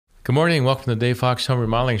Good morning. Welcome to the Dave Fox Home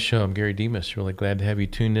Remodeling Show. I'm Gary Demas. Really glad to have you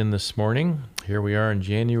tuned in this morning. Here we are in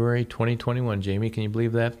January 2021. Jamie, can you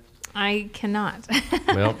believe that? I cannot.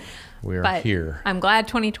 Well, we are But here. I'm glad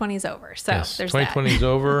 2020 is over. So Yes, there's 2020 that. is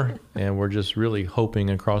over, and we're just really hoping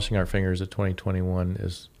and crossing our fingers that 2021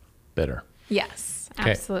 is better. Yes,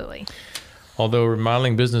 Okay. absolutely. Although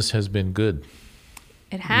remodeling business has been good.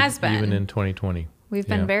 It has been. Even in 2020. We've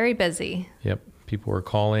been very busy. Yep. People are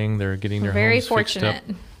calling. They're getting We're their very homes fortunate.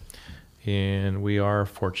 fixed up. And we are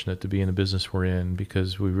fortunate to be in the business we're in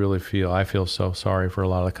because we really I feel so sorry for a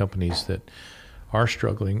lot of companies that are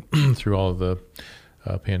struggling through all of the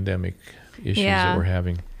pandemic issues that we're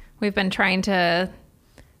having. We've been trying to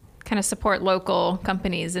kind of support local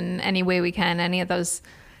companies in any way we can. Any of those,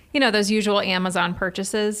 those usual Amazon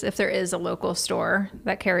purchases. If there is a local store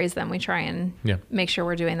that carries them, we try and make sure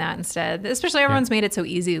we're doing that instead. Especially everyone's made it so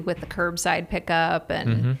easy with the curbside pickup,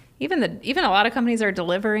 and even a lot of companies are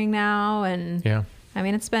delivering now. And I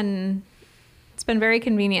mean, it's been very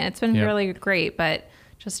convenient. It's been really great, but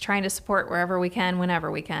just trying to support wherever we can,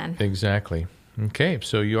 whenever we can. Exactly. Okay,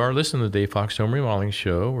 so you are listening to the Dave Fox Home Remodeling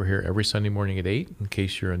Show. We're here every Sunday morning at 8, in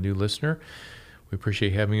case you're a new listener. We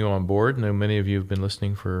appreciate having you on board. I know many of you have been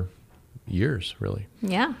listening for years, really.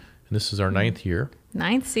 Yeah. And this is our 9th year.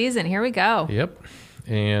 9th season. Here we go. Yep.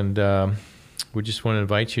 And we just want to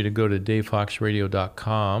invite you to go to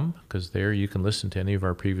davefoxradio.com because there you can listen to any of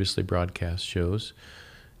our previously broadcast shows.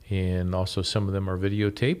 And also some of them are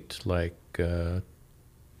videotaped, like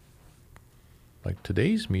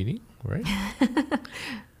today's meeting, right?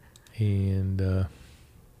 And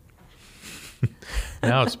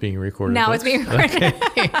now it's being recorded. Now it's being recorded.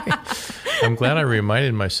 Okay. I'm glad I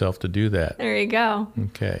reminded myself to do that. There you go.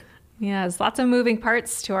 Okay. Yeah, there's lots of moving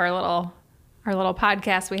parts to our little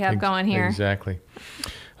podcast we have going here. Exactly.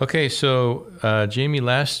 Okay, so Jamie,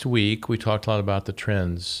 last week we talked a lot about the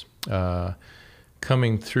trends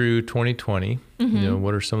coming through 2020.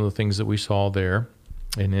 What are some of the things that we saw there?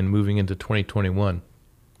 And then moving into 2021,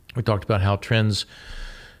 we talked about how trends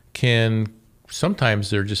sometimes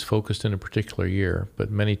they're just focused in a particular year, but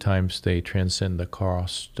many times they transcend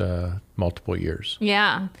across multiple years.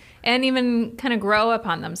 Yeah, and even kind of grow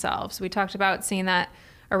upon themselves. We talked about seeing that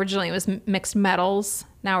originally it was mixed metals.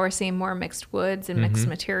 Now we're seeing more mixed woods and mixed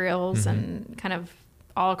materials and kind of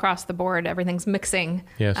all across the board, everything's mixing,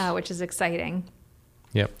 which is exciting.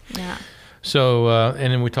 Yep. Yeah. So,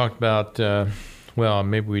 and then we talked about, well,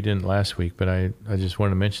 maybe we didn't last week, but I just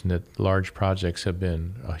wanted to mention that large projects have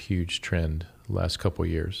been a huge trend the last couple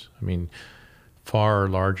of years. I mean, far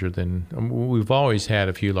larger than, we've always had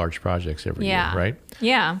a few large projects every year, right?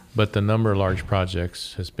 Yeah. But the number of large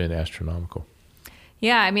projects has been astronomical.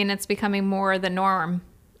 Yeah, I mean, it's becoming more the norm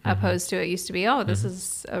opposed to it used to be, this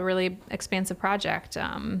is a really expansive project.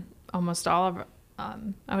 Almost all of,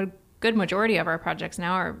 a good majority of our projects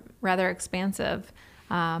now are rather expansive.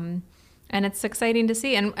 And it's exciting to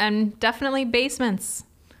see. And definitely basements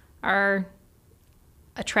are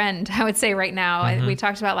a trend, I would say, right now. We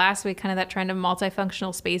talked about last week kind of that trend of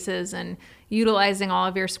multifunctional spaces and utilizing all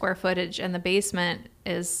of your square footage. And the basement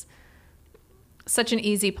is such an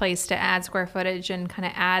easy place to add square footage and kind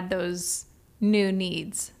of add those new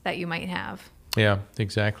needs that you might have. Yeah,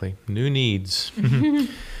 exactly. New needs.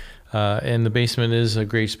 And the basement is a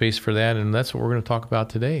great space for that. And that's what we're going to talk about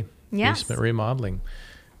today. Yes. Basement remodeling.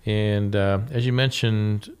 And as you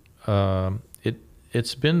mentioned,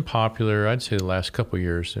 it's been popular, I'd say the last couple of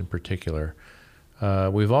years in particular.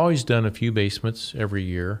 We've always done a few basements every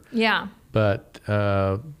year. Yeah. But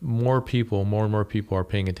more and more people are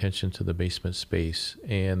paying attention to the basement space,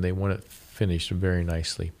 and they want it finished very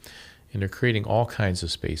nicely. And they're creating all kinds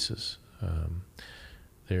of spaces.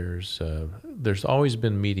 There's always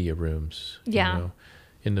been media rooms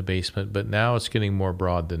in the basement, but now it's getting more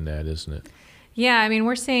broad than that, isn't it? Yeah, I mean,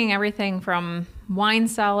 we're seeing everything from wine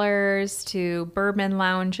cellars to bourbon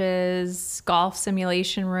lounges, golf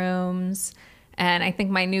simulation rooms, and I think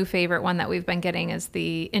my new favorite one that we've been getting is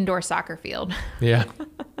the indoor soccer field. Yeah.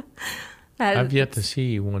 I've yet to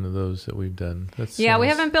see one of those that we've done. We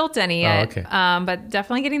haven't built any yet, okay. But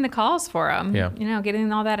definitely getting the calls for them. Yeah.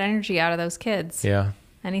 Getting all that energy out of those kids. Yeah.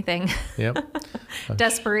 Anything. Yep.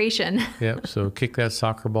 Desperation. Yep. So kick that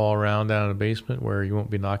soccer ball around down in the basement where you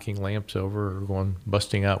won't be knocking lamps over or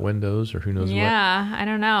busting out windows or who knows what. Yeah, I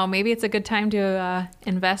don't know. Maybe it's a good time to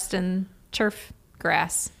invest in turf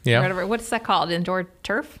grass. Yeah. Or whatever. What's that called? Indoor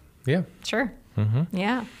turf? Yeah. Sure.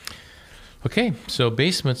 Yeah. Okay. So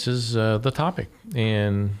basements is the topic.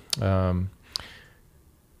 And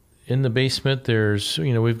in the basement, there's,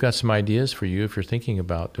 we've got some ideas for you if you're thinking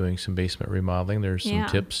about doing some basement remodeling. There's some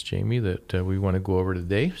tips, Jamie, that we want to go over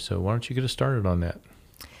today. So why don't you get us started on that?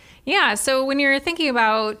 Yeah. So when you're thinking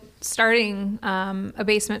about starting a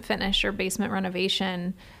basement finish or basement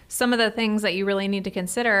renovation, some of the things that you really need to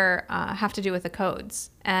consider have to do with the codes.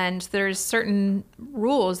 And there's certain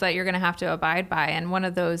rules that you're going to have to abide by. And one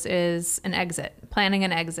of those is an exit, planning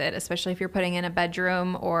an exit, especially if you're putting in a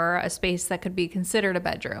bedroom or a space that could be considered a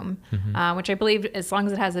bedroom, which I believe as long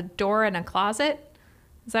as it has a door and a closet.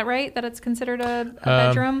 Is that right? That it's considered a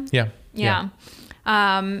bedroom? Yeah.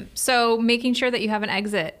 So making sure that you have an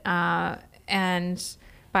exit and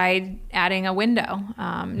by adding a window,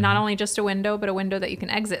 not only just a window, but a window that you can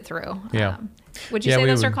exit through. Yeah. Would you say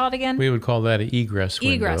those are called again? We would call that an egress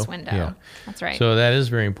window. Egress window. Yeah. That's right. So that is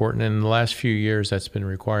very important. And in the last few years, that's been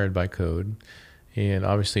required by code. And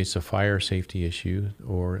obviously, it's a fire safety issue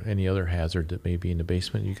or any other hazard that may be in the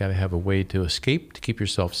basement. You got to have a way to escape to keep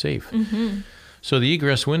yourself safe. So the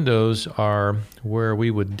egress windows are where we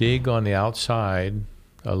would dig on the outside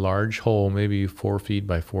a large hole, maybe 4 feet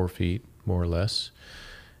by 4 feet, more or less.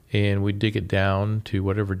 And we dig it down to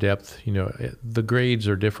whatever depth. The grades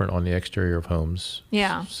are different on the exterior of homes.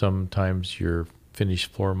 Yeah. Sometimes your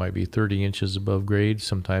finished floor might be 30 inches above grade.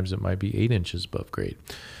 Sometimes it might be 8 inches above grade.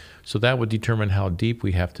 So that would determine how deep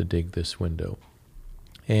we have to dig this window.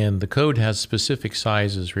 And the code has specific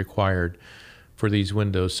sizes required for these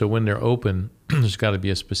windows. So when they're open, there's got to be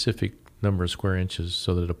a specific number of square inches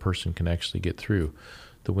so that a person can actually get through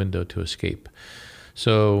the window to escape.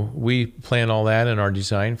 So we plan all that in our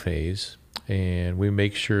design phase, and we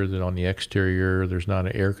make sure that on the exterior there's not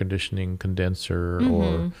an air conditioning condenser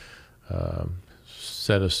or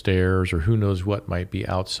set of stairs or who knows what might be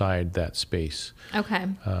outside that space. Okay.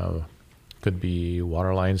 Could be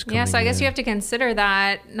water lines coming in. Yeah, so I guess you have to consider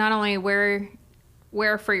that not only where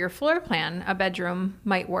for your floor plan a bedroom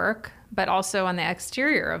might work, but also on the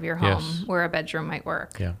exterior of your home where a bedroom might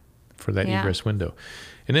work. Yeah, for that egress window.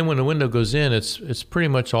 And then when the window goes in, it's pretty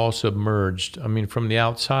much all submerged. I mean, from the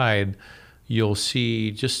outside, you'll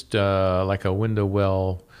see just like a window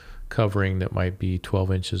well covering that might be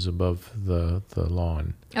 12 inches above the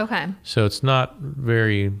lawn. Okay. So it's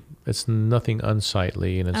nothing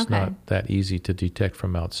unsightly, and it's not that easy to detect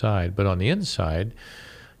from outside. But on the inside,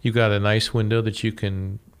 you've got a nice window that you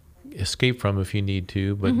can escape from if you need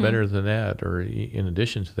to, but better than that, or in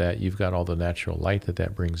addition to that, you've got all the natural light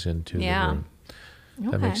that brings into the room.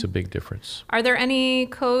 That makes a big difference. Are there any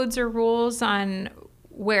codes or rules on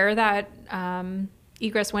where that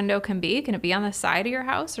egress window can be? Can it be on the side of your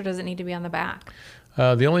house, or does it need to be on the back?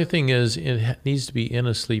 The only thing is it needs to be in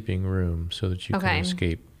a sleeping room so that you can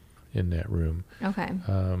escape in that room. Okay.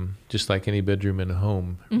 Just like any bedroom in a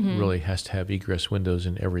home really has to have egress windows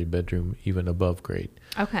in every bedroom, even above grade.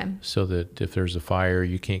 Okay. So that if there's a fire,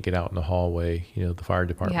 you can't get out in the hallway. The fire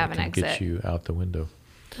department can get you out the window.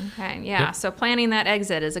 Okay. Yeah. Yep. So planning that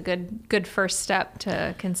exit is a good first step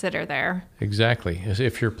to consider there. Exactly. As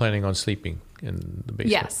if you're planning on sleeping in the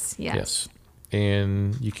basement. Yes.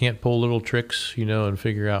 And you can't pull little tricks, and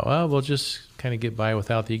figure out, we'll just kind of get by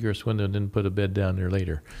without the egress window and then put a bed down there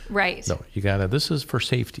later. Right. No, this is for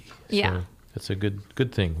safety. So it's a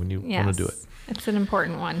good thing when you want to do it. It's an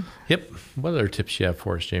important one. Yep. What other tips you have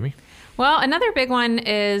for us, Jamie? Well, another big one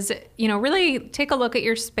is, really take a look at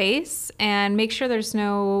your space and make sure there's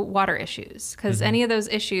no water issues, because any of those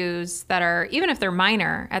issues that are, even if they're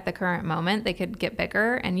minor at the current moment, they could get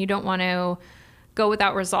bigger, and you don't want to go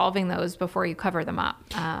without resolving those before you cover them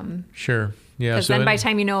up. Sure. Yeah. Because then by the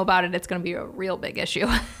time you know about it, it's going to be a real big issue.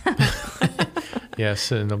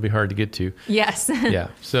 Yes, and they'll be hard to get to. Yes. Yeah.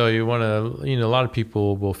 So you want to, a lot of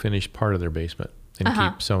people will finish part of their basement and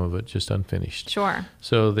keep some of it just unfinished. Sure.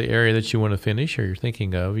 So the area that you want to finish or you're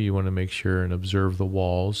thinking of, you want to make sure and observe the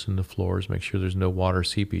walls and the floors, make sure there's no water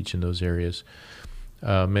seepage in those areas.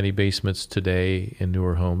 Many basements today in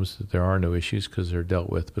newer homes, there are no issues because they're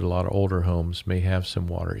dealt with, but a lot of older homes may have some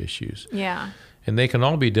water issues. Yeah. And they can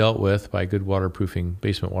all be dealt with by good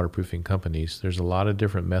basement waterproofing companies. There's a lot of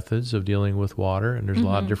different methods of dealing with water, and there's a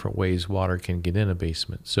lot of different ways water can get in a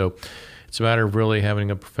basement. So it's a matter of really having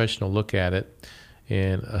a professional look at it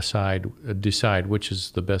and decide which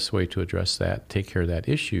is the best way to address that, take care of that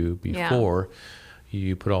issue before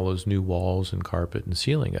you put all those new walls and carpet and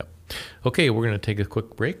ceiling up. Okay, we're going to take a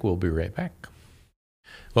quick break. We'll be right back.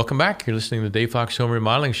 Welcome back. You're listening to the Dave Fox Home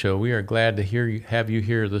Remodeling Show. We are glad to have you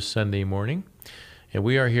here this Sunday morning. And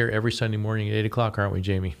we are here every Sunday morning at 8 o'clock, aren't we,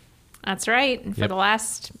 Jamie? That's right. And for the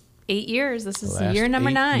last 8 years, this is year number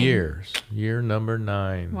 9. Year number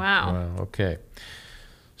 9. Wow. Okay.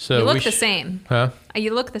 So you look the same. Huh?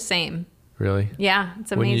 You look the same. Really? Yeah,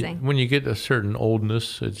 it's amazing. When you get a certain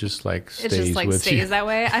oldness, it just stays with you. That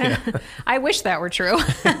way. I wish that were true.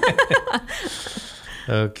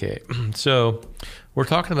 Okay. So We're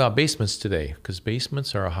talking about basements today because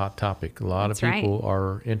basements are a hot topic. A lot That's of people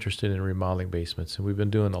are interested in remodeling basements, and we've been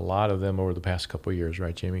doing a lot of them over the past couple of years,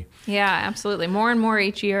 right, Jamie? Yeah, absolutely. More and more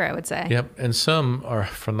each year, I would say. Yep, and some are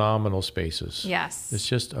phenomenal spaces. Yes. It's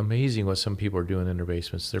just amazing what some people are doing in their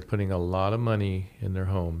basements. They're putting a lot of money in their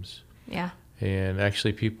homes, Yeah. and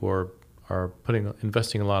actually people are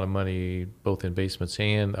investing a lot of money both in basements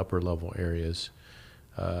and upper level areas.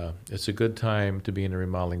 It's a good time to be in the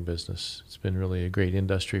remodeling business. It's been really a great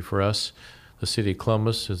industry for us. The city of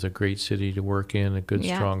Columbus is a great city to work in, a good,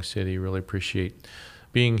 strong city. Really appreciate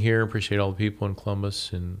being here, appreciate all the people in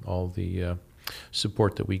Columbus and all the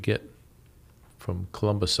support that we get from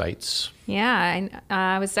Columbusites. Yeah,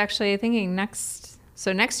 I was actually thinking next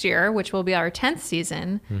year, which will be our 10th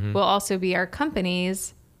season, will also be our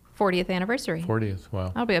company's 40th anniversary. 40th, wow.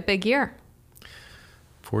 That'll be a big year.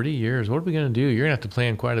 40 years. What are we going to do? You're going to have to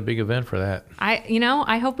plan quite a big event for that.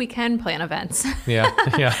 I hope we can plan events. Yeah,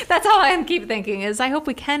 yeah. That's all I keep thinking is I hope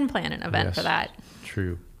we can plan an event for that.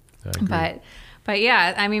 True. I agree. But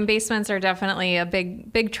yeah, I mean, basements are definitely a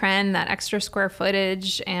big trend, that extra square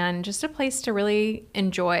footage and just a place to really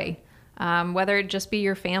enjoy. Whether it just be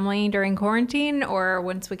your family during quarantine or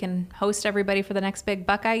once we can host everybody for the next big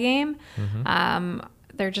Buckeye game.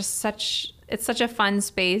 They're just it's such a fun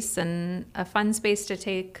space and a fun space to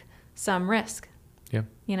take some risk. Yeah.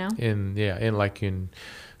 You know? And like in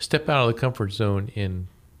step out of the comfort zone in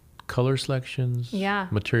color selections,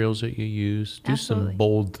 materials that you use, do some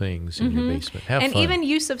bold things in your basement. Have fun. Even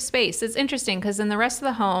use of space. It's interesting because in the rest of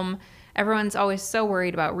the home, everyone's always so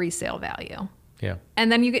worried about resale value. Yeah.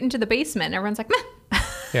 And then you get into the basement and everyone's like, meh.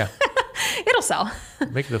 Yeah. It'll sell.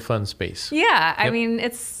 Make it a fun space. Yeah. I mean,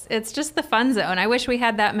 it's just the fun zone. I wish we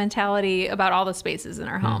had that mentality about all the spaces in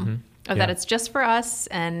our home. That it's just for us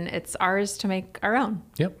and it's ours to make our own.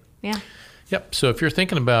 Yep. Yeah. Yep. So if you're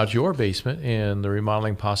thinking about your basement and the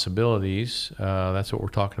remodeling possibilities, that's what we're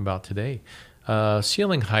talking about today.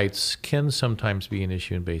 Ceiling heights can sometimes be an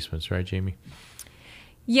issue in basements, right, Jamie?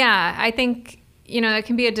 Yeah. I think, it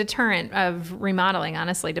can be a deterrent of remodeling,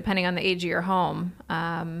 honestly, depending on the age of your home.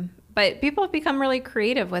 But people have become really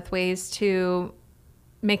creative with ways to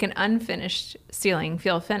make an unfinished ceiling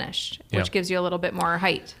feel finished, which gives you a little bit more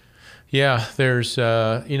height. Yeah, there's,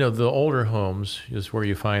 the older homes is where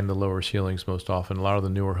you find the lower ceilings most often. A lot of the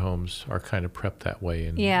newer homes are kind of prepped that way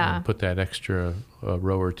and put that extra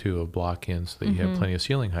row or two of block in so that you have plenty of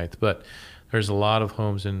ceiling height. But there's a lot of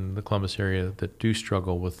homes in the Columbus area that do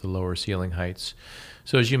struggle with the lower ceiling heights.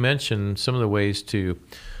 So as you mentioned, some of the ways to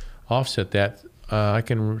offset that, I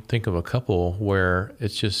can think of a couple where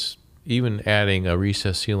it's just even adding a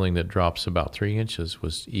recessed ceiling that drops about 3 inches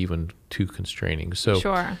was even too constraining.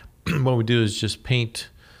 So what we do is just paint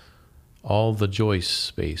all the joist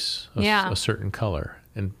space a certain color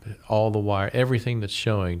and all the wire, everything that's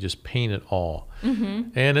showing, just paint it all.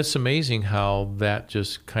 And it's amazing how that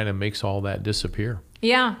just kind of makes all that disappear.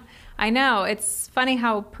 Yeah, I know. It's funny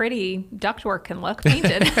how pretty ductwork can look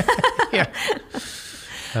painted.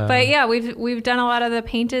 But yeah, we've done a lot of the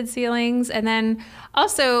painted ceilings, and then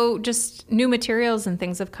also just new materials and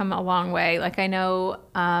things have come a long way. Like I know,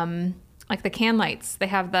 like the can lights, they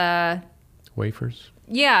have the wafers.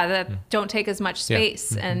 Yeah, that don't take as much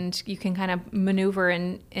space, and you can kind of maneuver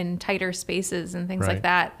in tighter spaces and things like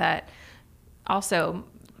that. That also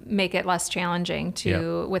make it less challenging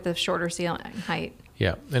with a shorter ceiling height.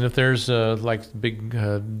 Yeah, and if there's like big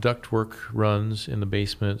ductwork runs in the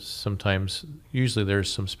basement, usually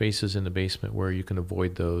there's some spaces in the basement where you can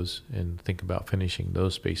avoid those and think about finishing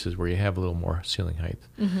those spaces where you have a little more ceiling height.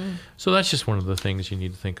 So that's just one of the things you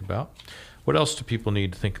need to think about. What else do people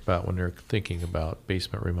need to think about when they're thinking about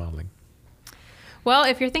basement remodeling? Well,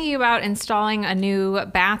 if you're thinking about installing a new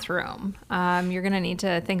bathroom, you're going to need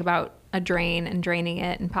to think about a drain and draining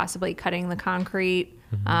it and possibly cutting the concrete.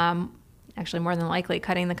 Actually, more than likely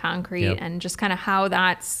cutting the concrete and just kind of how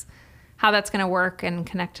that's going to work and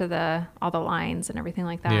connect to all the lines and everything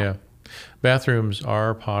like that. Yeah. Bathrooms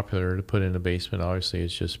are popular to put in a basement. Obviously,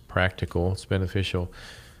 it's just practical. It's beneficial.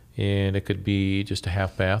 And it could be just a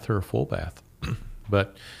half bath or a full bath.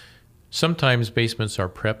 But sometimes basements are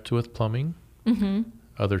prepped with plumbing.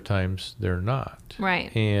 Other times they're not.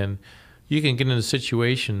 Right. And you can get into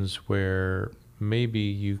situations where maybe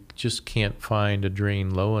you just can't find a drain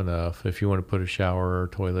low enough if you want to put a shower or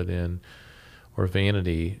toilet in or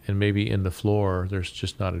vanity, and maybe in the floor there's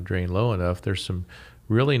just not a drain low enough. There's some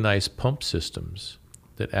really nice pump systems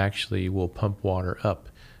that actually will pump water up,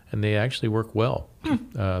 and they actually work well.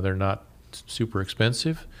 They're not super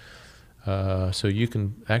expensive, so you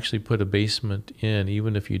can actually put a basement in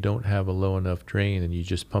even if you don't have a low enough drain, and you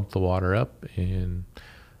just pump the water up, and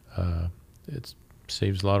it's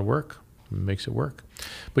saves a lot of work, makes it work.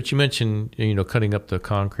 But you mentioned, cutting up the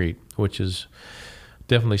concrete, which is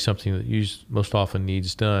definitely something that most often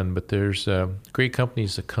needs done. But there's great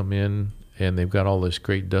companies that come in and they've got all this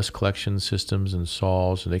great dust collection systems and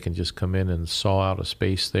saws, and they can just come in and saw out a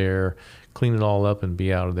space there, clean it all up, and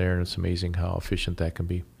be out of there. And it's amazing how efficient that can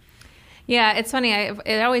be. Yeah, it's funny.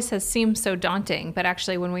 It always has seemed so daunting, but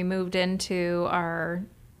actually, when we moved into our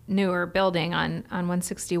newer building on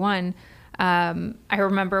 161, I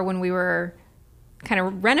remember when we were kind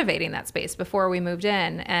of renovating that space before we moved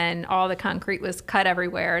in, and all the concrete was cut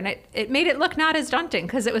everywhere, and it made it look not as daunting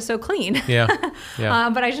because it was so clean. Yeah.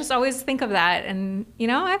 But I just always think of that, and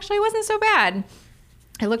actually it wasn't so bad.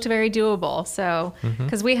 It looked very doable. So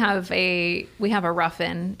because we have a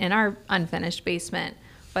rough-in our unfinished basement,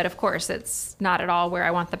 but of course it's not at all where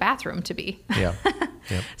I want the bathroom to be. Yeah.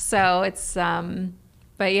 Yep. So it's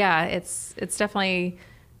but yeah, it's definitely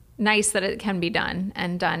nice that it can be done,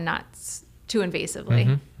 and done not too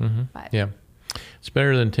invasively. But yeah, it's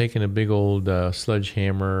better than taking a big old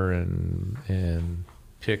sledgehammer and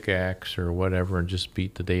pickaxe or whatever and just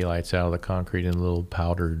beat the daylights out of the concrete in little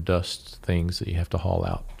powder dust things that you have to haul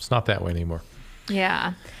out. It's not that way anymore.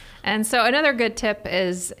 Yeah. And so another good tip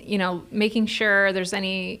is, making sure there's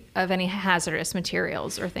any hazardous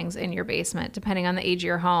materials or things in your basement, depending on the age of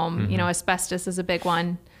your home. Asbestos is a big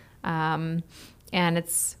one. And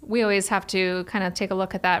we always have to kind of take a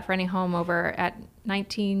look at that for any home over at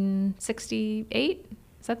 1968.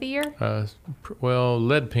 Is that the year? Well,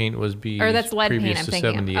 lead paint was or that's lead paint. I'm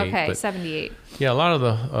thinking. 78, Okay, 78. Yeah, a lot of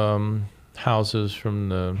the houses from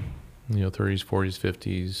the 30s, 40s,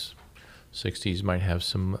 50s, 60s might have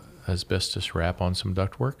some asbestos wrap on some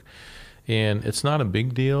ductwork, and it's not a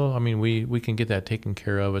big deal. I mean, we can get that taken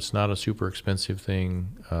care of. It's not a super expensive thing,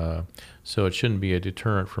 so it shouldn't be a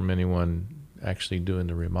deterrent from anyone actually doing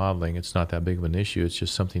the remodeling. It's not that big of an issue. It's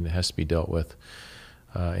just something that has to be dealt with,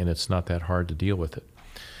 and it's not that hard to deal with it.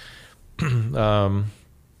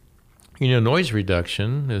 Noise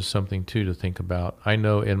reduction is something too to think about. I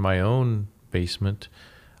know in my own basement,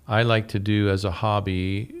 I like to do as a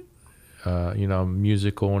hobby, I'm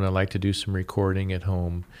musical and I like to do some recording at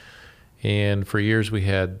home. And for years we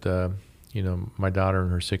had, my daughter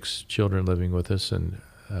and her 6 children living with us, and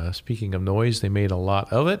speaking of noise, they made a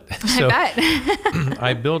lot of it. So I bet.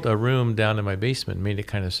 I built a room down in my basement and made it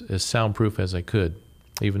kind of as soundproof as I could,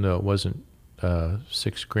 even though it wasn't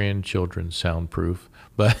 6 grandchildren soundproof,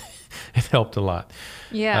 but it helped a lot.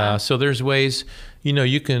 Yeah. So there's ways,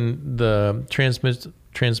 the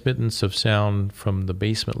transmittance of sound from the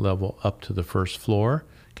basement level up to the first floor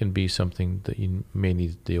can be something that you may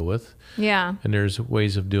need to deal with. Yeah. And there's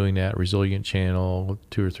ways of doing that, resilient channel,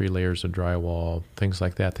 2 or 3 layers of drywall, things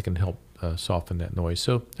like that can help soften that noise.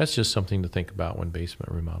 So that's just something to think about when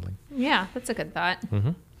basement remodeling. Yeah, that's a good thought.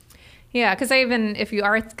 Yeah, because if you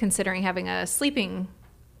are considering having a sleeping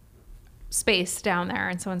space down there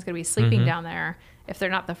and someone's going to be sleeping down there, if they're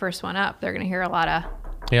not the first one up, they're going to hear a lot of,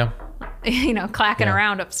 clacking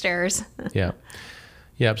around upstairs. Yeah.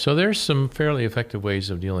 So there's some fairly effective ways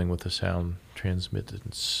of dealing with the sound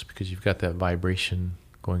transmittance because you've got that vibration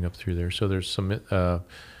going up through there. So there's some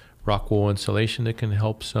rock wool insulation that can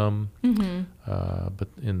help some, but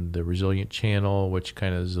in the resilient channel, which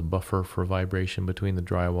kind of is a buffer for vibration between the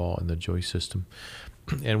drywall and the joist system.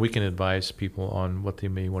 And we can advise people on what they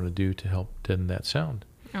may want to do to help deaden that sound.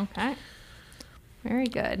 Okay. Very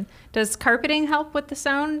good. Does carpeting help with the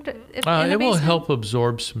sound? It will help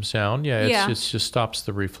absorb some sound. It just stops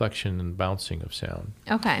the reflection and bouncing of sound.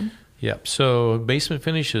 Okay. Yep. So basement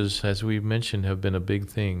finishes, as we mentioned, have been a big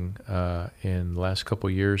thing in the last couple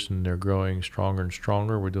of years, and they're growing stronger and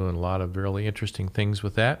stronger. We're doing a lot of really interesting things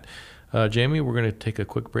with that. Jamie, we're going to take a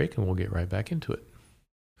quick break, and we'll get right back into it.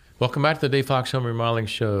 Welcome back to the Dave Fox Home Remodeling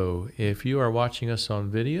Show. If you are watching us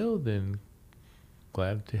on video, then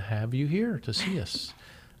glad to have you here to see us.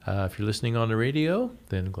 If you're listening on the radio,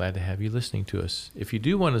 then glad to have you listening to us. If you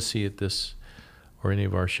do want to see this or any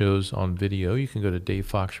of our shows on video, you can go to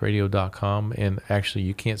davefoxradio.com, and actually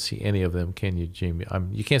you can't see any of them, can you, Jamie?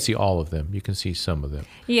 You can't see all of them. You can see some of them.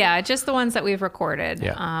 Yeah, just the ones that we've recorded.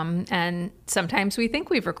 Yeah. And sometimes we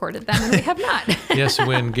think we've recorded them and we have not. Yes,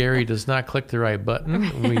 when Gary does not click the right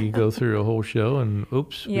button, we go through a whole show and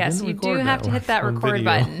oops, we yes, didn't you record do have to hit that record video.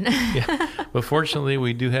 button. Yeah. But fortunately,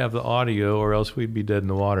 we do have the audio, or else we'd be dead in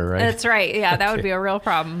the water, right? That's right. Yeah, that would be a real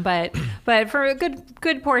problem. But for a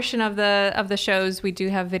good portion of the shows, we do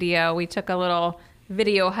have video. We took a little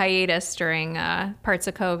video hiatus during parts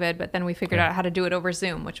of COVID, but then we figured out how to do it over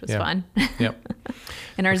Zoom, which was fun. Yep.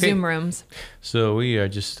 In our Zoom rooms. So we are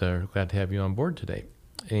just glad to have you on board today.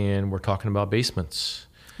 And we're talking about basements.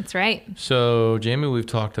 That's right. So, Jamie, we've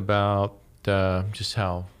talked about just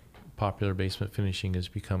how popular basement finishing is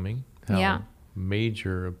becoming, how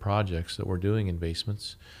major projects that we're doing in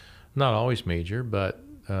basements, not always major, but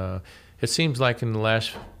it seems like in the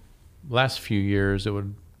last few years it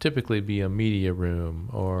would typically be a media room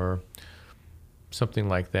or something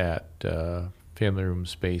like that, family room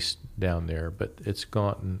space down there, but it's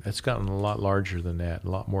gotten a lot larger than that, a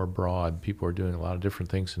lot more broad. People are doing a lot of different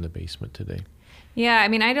things in the basement today. Yeah, I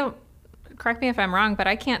mean, correct me if I'm wrong, but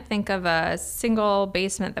I can't think of a single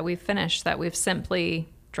basement that we've finished that we've simply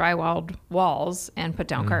drywalled walls and put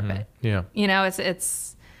down carpet. Yeah. You know,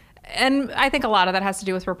 it's, and I think a lot of that has to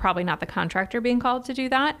do with we're probably not the contractor being called to do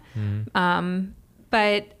that.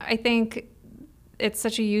 But I think it's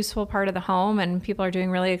such a useful part of the home, and people are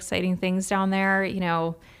doing really exciting things down there. You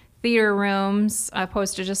know, theater rooms,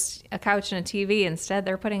 opposed to just a couch and a TV. Instead,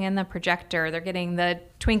 they're putting in the projector. They're getting the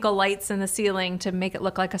twinkle lights in the ceiling to make it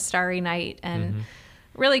look like a starry night, and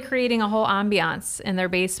really creating a whole ambiance in their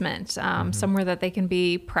basement, somewhere that they can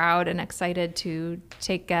be proud and excited to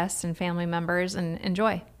take guests and family members and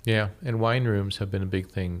enjoy. Yeah, and wine rooms have been a big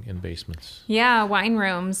thing in basements. Yeah, wine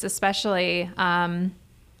rooms especially.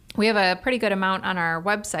 We have a pretty good amount on our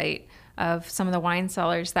website of some of the wine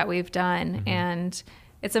cellars that we've done, and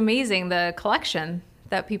it's amazing the collection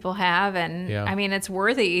that people have, and I mean, it's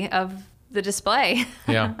worthy of the display.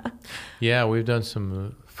 Yeah, we've done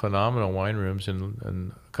some phenomenal wine rooms,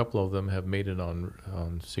 and a couple of them have made it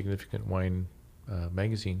on significant wine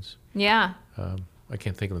magazines. Yeah. I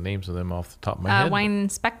can't think of the names of them off the top of my head. Wine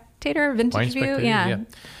Spectator, Vintage View. Yeah.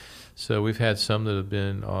 So we've had some that have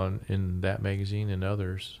been in that magazine and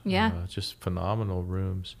others. Yeah. Just phenomenal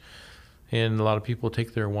rooms. And a lot of people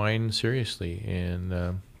take their wine seriously,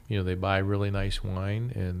 and they buy really nice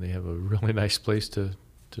wine, and they have a really nice place to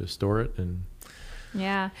store it. And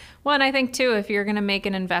yeah. Well, and I think too, if you're going to make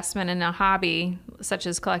an investment in a hobby such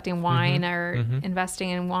as collecting wine or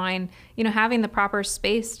investing in wine, having the proper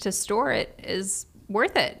space to store it is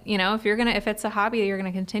worth it. If it's a hobby you're going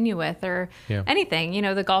to continue with, or anything,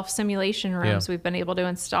 the golf simulation rooms we've been able to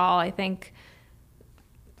install.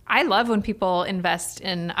 I love when people invest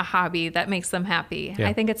in a hobby that makes them happy.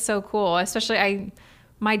 I think it's so cool. Especially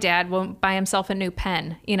my dad won't buy himself a new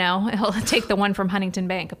pen. He'll take the one from Huntington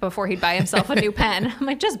Bank before he'd buy himself a new pen. I'm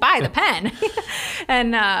like, just buy the pen.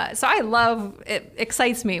 And so I love, it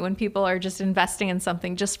excites me when people are just investing in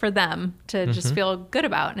something just for them to just feel good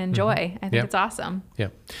about and enjoy. I think it's awesome. Yeah.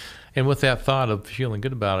 And with that thought of feeling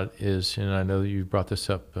good about it is, and I know you brought this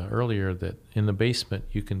up earlier, that in the basement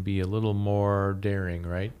you can be a little more daring,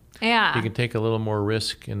 right? Yeah. You can take a little more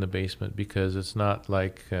risk in the basement because it's not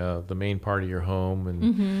like the main part of your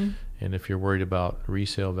home. And if you're worried about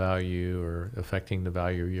resale value or affecting the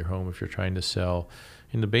value of your home if you're trying to sell,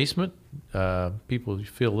 in the basement, people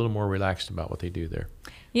feel a little more relaxed about what they do there.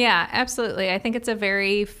 Yeah, absolutely. I think it's a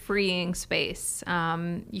very freeing space.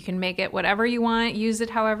 You can make it whatever you want, use it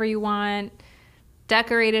however you want,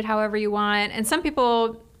 decorate it however you want. And some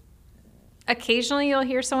people, occasionally you'll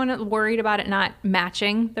hear someone worried about it not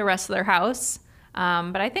matching the rest of their house.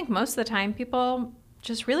 But I think most of the time people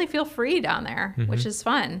just really feel free down there, which is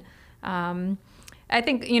fun. I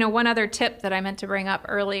think, one other tip that I meant to bring up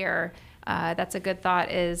earlier, that's a good thought,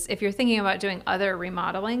 is if you're thinking about doing other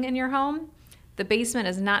remodeling in your home, the basement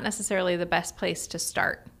is not necessarily the best place to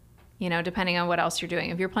start, depending on what else you're doing.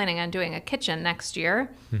 If you're planning on doing a kitchen next year,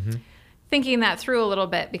 thinking that through a little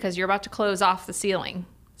bit, because you're about to close off the ceiling.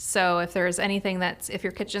 So if there's anything if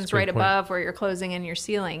your kitchen's right above where you're closing in your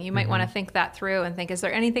ceiling, you might want to think that through and think, is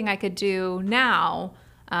there anything I could do now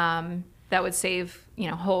that would save,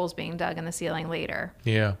 holes being dug in the ceiling later?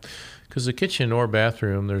 Yeah. Because the kitchen or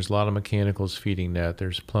bathroom, there's a lot of mechanicals feeding that.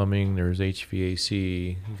 There's plumbing, there's HVAC,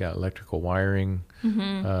 you got electrical wiring,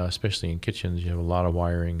 especially in kitchens, you have a lot of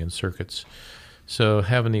wiring and circuits. So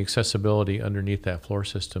having the accessibility underneath that floor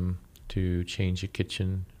system to change a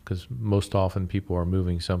kitchen, because most often people are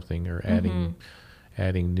moving something or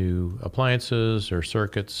adding new appliances or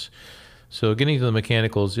circuits. So getting to the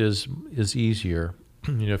mechanicals is easier.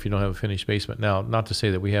 If you don't have a finished basement. Now, not to say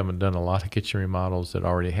that we haven't done a lot of kitchen remodels that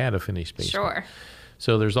already had a finished basement. Sure.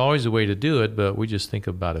 So there's always a way to do it, but we just think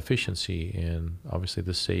about efficiency, and obviously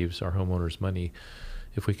this saves our homeowners money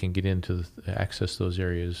if we can get into access those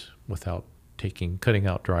areas without cutting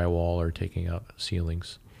out drywall or taking out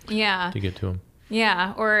ceilings. Yeah. To get to them.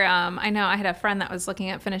 Yeah. Or I know I had a friend that was looking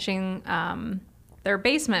at finishing their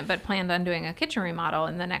basement, but planned on doing a kitchen remodel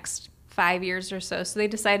in the next 5 years or so. So they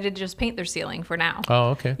decided to just paint their ceiling for now. Oh,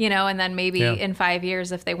 okay. And then maybe in 5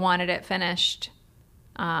 years, if they wanted it finished,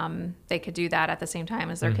 they could do that at the same time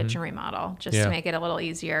as their kitchen remodel, just to make it a little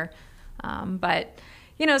easier. But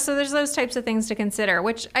So there's those types of things to consider,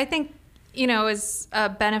 which I think, is a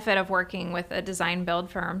benefit of working with a design build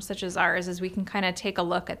firm such as ours, is we can kind of take a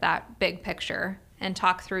look at that big picture and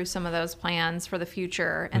talk through some of those plans for the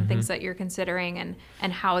future and things that you're considering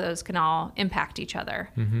and how those can all impact each other.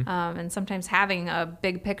 And sometimes having a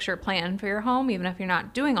big picture plan for your home, even if you're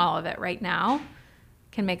not doing all of it right now,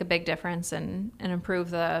 can make a big difference and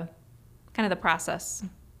improve the kind of the process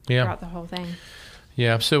throughout the whole thing.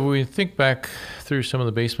 Yeah, so when we think back through some of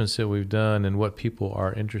the basements that we've done and what people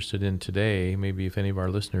are interested in today, maybe if any of our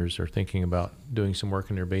listeners are thinking about doing some work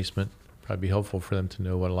in their basement, probably be helpful for them to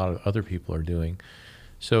know what a lot of other people are doing.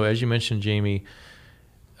 So as you mentioned, Jamie,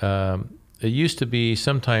 it used to be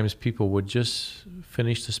sometimes people would just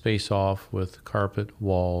finish the space off with carpet,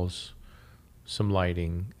 walls, some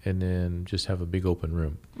lighting, and then just have a big open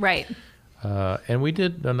room. Right. And we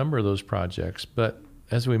did a number of those projects, but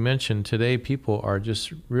as we mentioned, today people are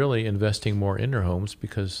just really investing more in their homes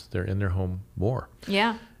because they're in their home more.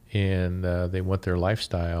 Yeah. And they want their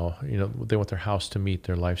lifestyle, they want their house to meet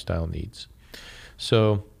their lifestyle needs.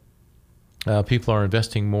 So people are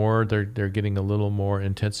investing more. They're getting a little more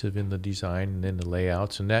intensive in the design and in the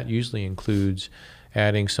layouts, and that usually includes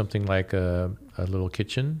adding something like a little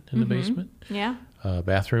kitchen in the basement. Yeah. A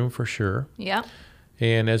bathroom for sure. Yeah.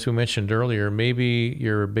 And as we mentioned earlier, maybe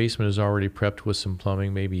your basement is already prepped with some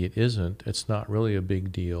plumbing. Maybe it isn't. It's not really a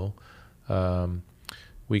big deal.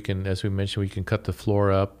 We can, as we mentioned, we can cut the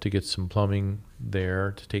floor up to get some plumbing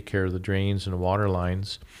there to take care of the drains and the water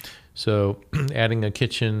lines. So adding a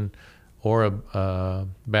kitchen or a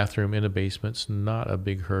bathroom in a basement's not a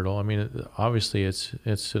big hurdle. I mean, obviously it's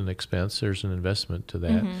an expense. There's an investment to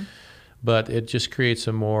that. But it just creates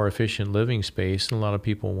a more efficient living space, and a lot of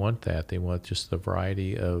people want that. They want just the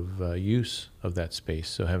variety of use of that space.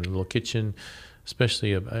 So having a little kitchen,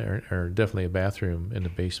 especially or definitely a bathroom in the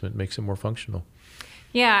basement, makes it more functional.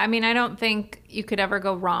 Yeah, I mean, I don't think you could ever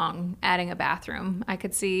go wrong adding a bathroom. I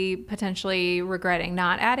could see potentially regretting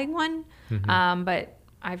not adding one, but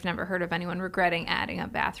I've never heard of anyone regretting adding a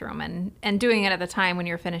bathroom, and doing it at the time when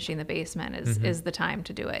you're finishing the basement is the time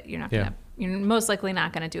to do it. You're most likely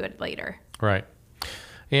not going to do it later. Right.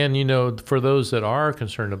 And, for those that are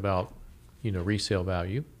concerned about, resale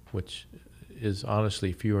value, which is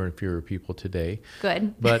honestly fewer and fewer people today.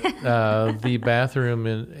 Good. But the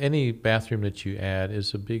bathroom, any bathroom that you add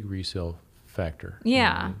is a big resale factor.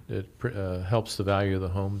 Yeah. It helps the value of the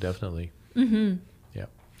home, definitely. Yeah.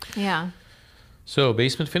 Yeah. So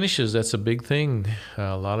basement finishes, that's a big thing.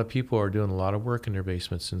 A lot of people are doing a lot of work in their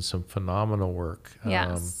basements, and some phenomenal work.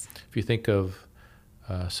 Yes. If you think of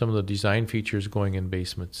some of the design features going in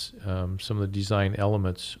basements, some of the design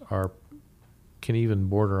elements can even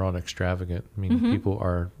border on extravagant. I mean, people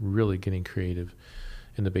are really getting creative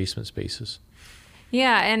in the basement spaces.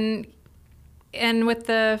 Yeah, and with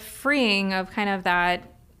the freeing of kind of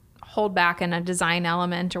that hold back in a design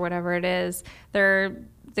element or whatever it is,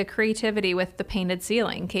 the creativity with the painted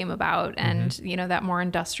ceiling came about, and that more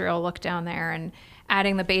industrial look down there, and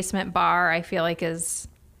adding the basement bar, I feel like is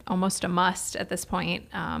almost a must at this point.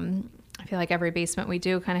 I feel like every basement we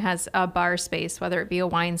do kind of has a bar space, whether it be a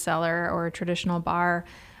wine cellar or a traditional bar.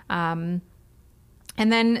 And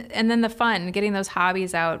then the fun, getting those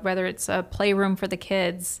hobbies out, whether it's a playroom for the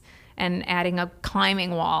kids and adding a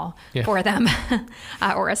climbing wall for them,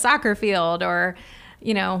 or a soccer field, or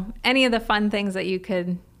any of the fun things that you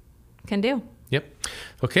can do. Yep.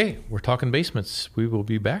 Okay, we're talking basements. We will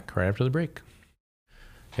be back right after the break.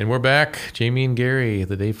 And we're back, Jamie and Gary,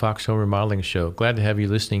 the Dave Fox Home Remodeling Show. Glad to have you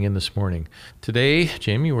listening in this morning. Today,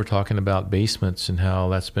 Jamie, we're talking about basements and how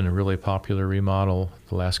that's been a really popular remodel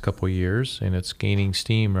the last couple of years, and it's gaining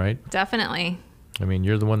steam, right? Definitely. I mean,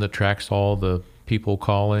 you're the one that tracks all the people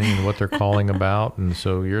calling and what they're calling about, and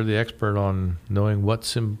so you're the expert on knowing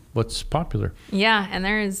what's popular. Yeah, and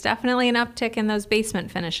there is definitely an uptick in those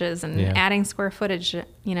basement finishes and adding square footage,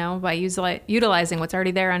 by utilizing what's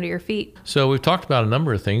already there under your feet. So we've talked about a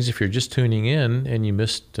number of things. If you're just tuning in and you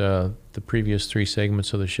missed the previous 3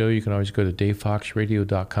 segments of the show, you can always go to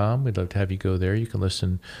davefoxradio.com. We'd love to have you go there. You can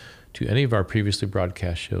listen to any of our previously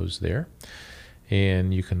broadcast shows there.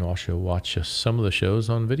 And you can also watch some of the shows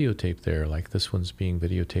on videotape there, like this one's being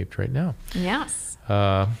videotaped right now. Yes.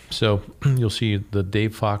 So you'll see the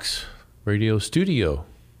Dave Fox Radio Studio.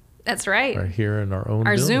 That's right. Right here in our own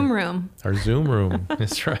Our building. Zoom room. Our Zoom room.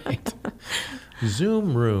 That's right.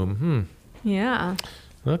 Zoom room. Yeah.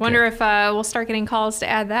 Okay. Wonder if we'll start getting calls to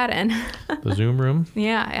add that in. The Zoom room?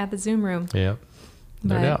 Yeah, add the Zoom room. Yeah,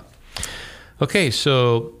 no doubt. Okay,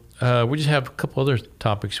 so we just have a couple other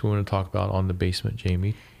topics we want to talk about on the basement,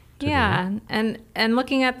 Jamie. today. Yeah, and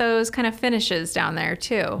looking at those kind of finishes down there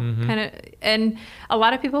too, and a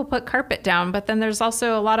lot of people put carpet down, but then there's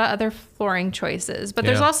also a lot of other flooring choices. But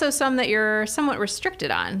there's Yeah. also some that you're somewhat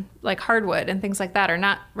restricted on, like hardwood and things like that are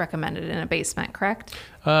not recommended in a basement, correct?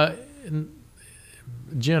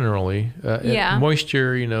 Generally, Yeah.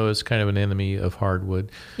 moisture, is kind of an enemy of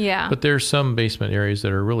hardwood. Yeah. But there's some basement areas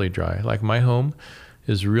that are really dry. Like my home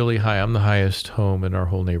is really high. I'm the highest home in our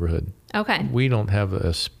whole neighborhood. Okay. We don't have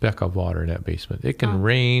a speck of water in that basement. It can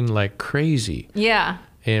rain like crazy, Yeah.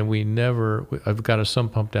 and I've got a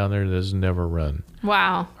sump pump down there that has never run.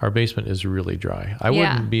 Wow. Our basement is really dry. I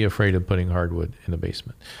Yeah. wouldn't be afraid of putting hardwood in a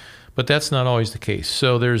basement. But that's not always the case.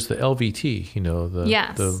 So there's the LVT,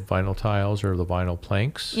 Yes. the vinyl tiles or the vinyl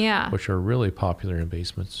planks, Yeah. which are really popular in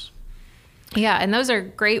basements. Yeah, and those are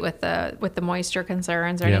great with the moisture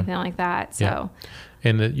concerns or Yeah. anything like that. So Yeah.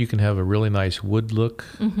 And that you can have a really nice wood look,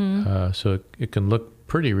 so it can look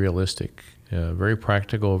pretty realistic. Very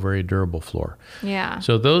practical, very durable floor. yeah.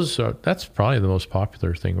 So that's probably the most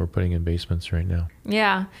popular thing we're putting in basements right now.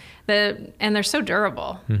 Yeah, and they're so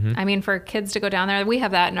durable. I mean, for kids to go down there, we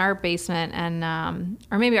have that in our basement, and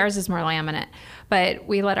or maybe ours is more laminate, but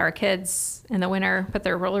we let our kids in the winter put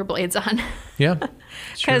their rollerblades on Yeah,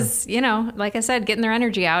 sure. because like I said, getting their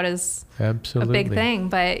energy out is Absolutely a big thing.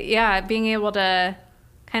 But yeah, being able to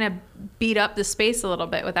kind of beat up the space a little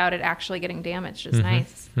bit without it actually getting damaged is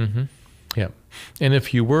nice. Yeah. And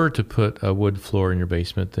if you were to put a wood floor in your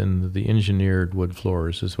basement, then the engineered wood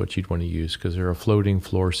floors is what you'd want to use because they're a floating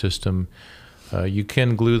floor system. You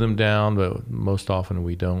can glue them down, but most often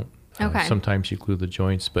we don't. Okay. Sometimes you glue the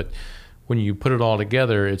joints, but when you put it all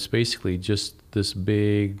together, it's basically just this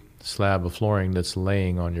big slab of flooring that's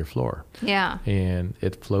laying on your floor. Yeah. And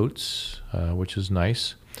it floats, which is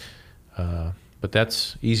nice. But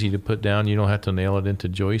that's easy to put down. You don't have to nail it into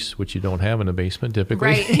joists, which you don't have in a basement typically.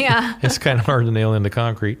 Right. Yeah. It's kind of hard to nail into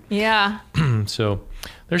concrete. Yeah. So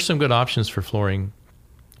there's some good options for flooring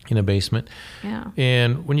in a basement. Yeah.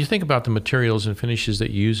 And when you think about the materials and finishes that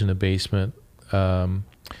you use in a basement,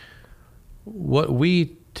 what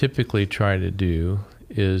we typically try to do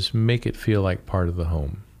is make it feel like part of the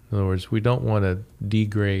home. In other words, we don't want to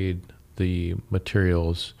degrade the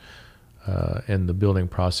materials and the building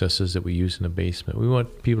processes that we use in a basement. We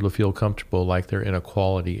want people to feel comfortable like they're in a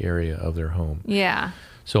quality area of their home. Yeah.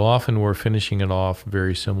 So often we're finishing it off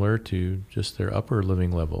very similar to just their upper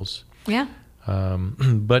living levels. Yeah.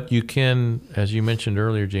 But you can, as you mentioned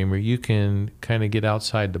earlier, Jamie, you can kind of get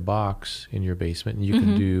outside the box in your basement and you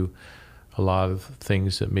can do a lot of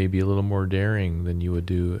things that may be a little more daring than you would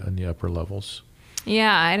do in the upper levels.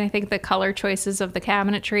 Yeah, and I think the color choices of the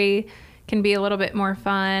cabinetry can be a little bit more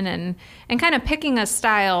fun and kind of picking a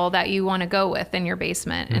style that you want to go with in your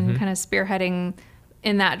basement and kind of spearheading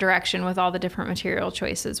in that direction with all the different material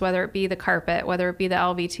choices, whether it be the carpet, whether it be the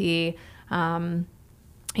LVT,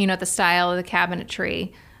 the style of the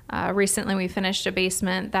cabinetry. Recently we finished a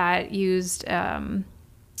basement that used a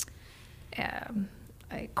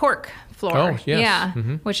cork floor. Oh, yes. Yeah,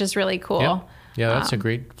 which is really cool. Yeah, yeah, that's a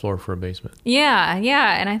great floor for a basement. Yeah,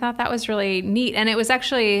 and I thought that was really neat. And it was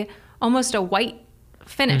actually almost a white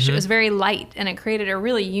finish. It was very light, and it created a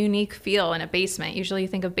really unique feel in a basement. Usually you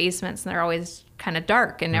think of basements, and they're always kind of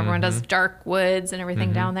dark, and everyone does dark woods and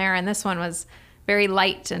everything down there. And this one was very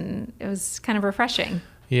light, and it was kind of refreshing.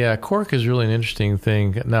 Yeah, cork is really an interesting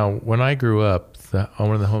thing. Now, when I grew up,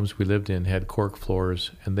 one of the homes we lived in had cork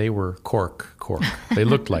floors, and they were cork. They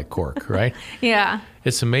looked like cork, right? Yeah.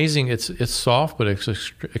 It's amazing. It's soft, but it's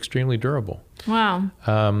extremely durable. Wow.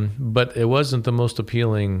 But it wasn't the most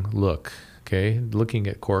appealing look. Okay, looking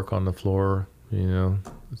at cork on the floor,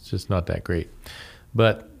 it's just not that great.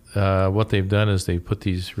 But what they've done is they put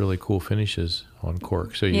these really cool finishes on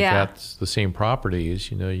cork. So you got the same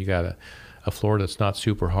properties. You got a floor that's not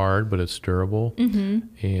super hard, but it's durable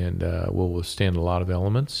and will withstand a lot of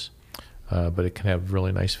elements. But it can have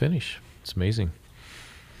really nice finish. It's amazing.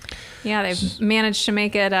 Yeah, they've managed to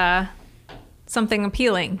make it something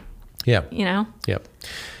appealing. Yeah. Yep.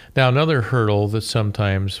 Now, another hurdle that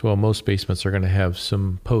sometimes, most basements are going to have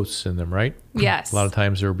some posts in them, right? Yes. A lot of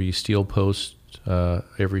times there will be steel posts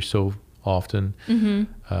every so often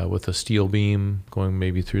with a steel beam going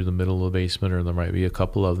maybe through the middle of the basement, or there might be a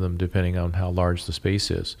couple of them depending on how large the space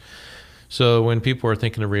is. So when people are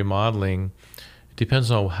thinking of remodeling, it depends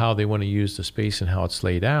on how they want to use the space and how it's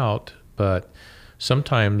laid out, but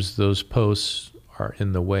sometimes those posts are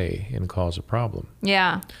in the way and cause a problem.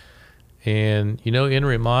 Yeah. And, in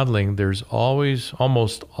remodeling, there's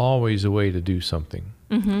almost always a way to do something.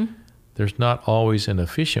 There's not always an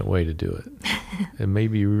efficient way to do it. It may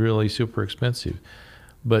be really super expensive.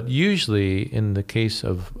 But usually, in the case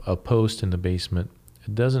of a post in the basement,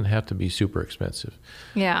 it doesn't have to be super expensive.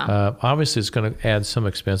 Yeah. Obviously, it's going to add some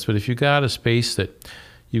expense, but if you got a space that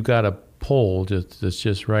you've got a pole that's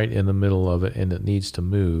just right in the middle of it and it needs to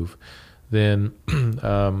move, then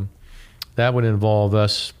that would involve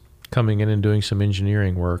us coming in and doing some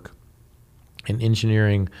engineering work and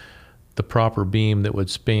engineering the proper beam that would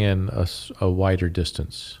span a wider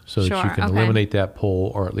distance so that you Sure, can okay. eliminate that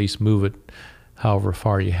pole or at least move it however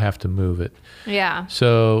far you have to move it. Yeah.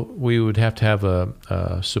 So we would have to have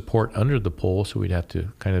a support under the pole, so we'd have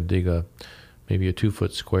to kind of dig maybe a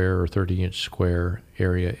 2-foot square or 30-inch square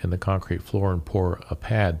area in the concrete floor and pour a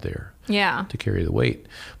pad there Yeah. to carry the weight.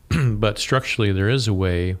 But structurally, there is a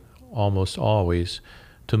way, almost always,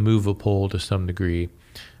 to move a pole to some degree,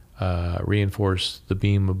 reinforce the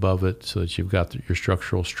beam above it so that you've got your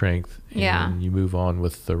structural strength, and Yeah. you move on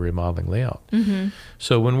with the remodeling layout. Mm-hmm.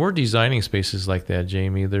 So when we're designing spaces like that,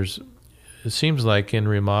 Jamie, it seems like in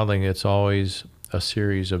remodeling, it's always a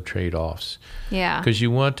series of trade-offs. Yeah. Because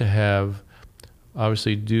you want to have,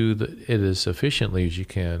 obviously, do it as efficiently as you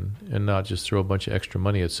can and not just throw a bunch of extra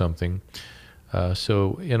money at something.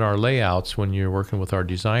 So in our layouts, when you're working with our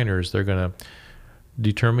designers, they're going to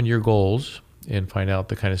determine your goals and find out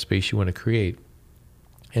the kind of space you want to create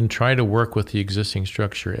and try to work with the existing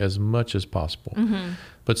structure as much as possible. Mm-hmm.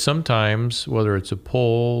 But sometimes, whether it's a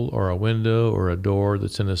pole or a window or a door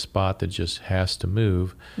that's in a spot that just has to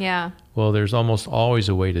move, Yeah. well, there's almost always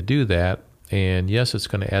a way to do that. And yes, it's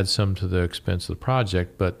going to add some to the expense of the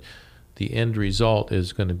project, but the end result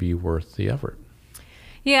is going to be worth the effort.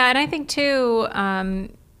 Yeah, and I think too,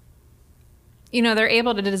 they're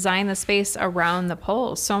able to design the space around the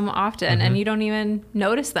poles so often, and you don't even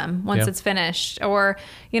notice them once Yeah. it's finished. Or,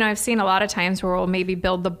 I've seen a lot of times where we'll maybe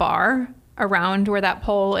build the bar around where that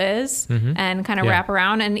pole is and kind of Yeah. wrap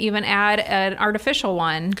around and even add an artificial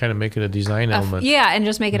one. Kind of make it a design element. Yeah, and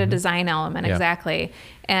just make it a design element, Yeah. exactly.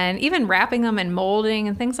 And even wrapping them and molding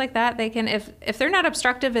and things like that, they can, if they're not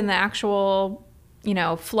obstructive in the actual,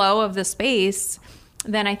 flow of the space,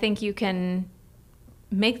 then I think you can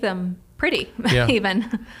make them pretty, Yeah. even.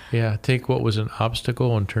 Yeah, take what was an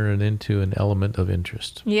obstacle and turn it into an element of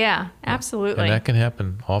interest. Yeah, absolutely. And that can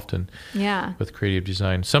happen often Yeah. with creative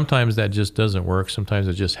design. Sometimes that just doesn't work. Sometimes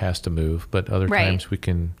it just has to move. But other Right. times we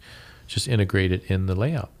can just integrate it in the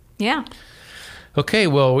layout. Yeah. Okay,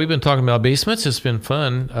 well, we've been talking about basements. It's been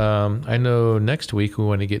fun. I know next week we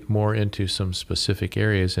want to get more into some specific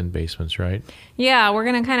areas in basements, right? Yeah, we're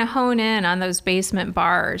going to kind of hone in on those basement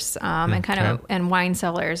bars and kind of Okay. and wine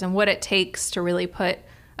cellars and what it takes to really put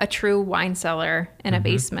a true wine cellar in a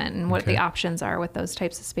basement and what Okay. the options are with those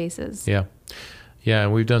types of spaces. Yeah. Yeah,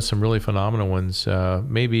 and we've done some really phenomenal ones.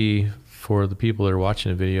 Maybe for the people that are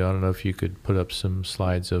watching the video, I don't know if you could put up some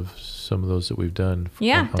slides of some of those that we've done.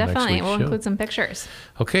 Yeah, on next definitely. week's We'll show. include some pictures.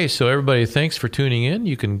 Okay, so everybody, thanks for tuning in.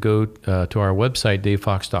 You can go to our website,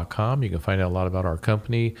 davefox.com. You can find out a lot about our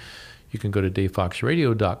company. You can go to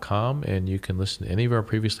davefoxradio.com, and you can listen to any of our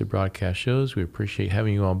previously broadcast shows. We appreciate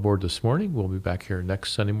having you on board this morning. We'll be back here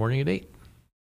next Sunday morning at 8.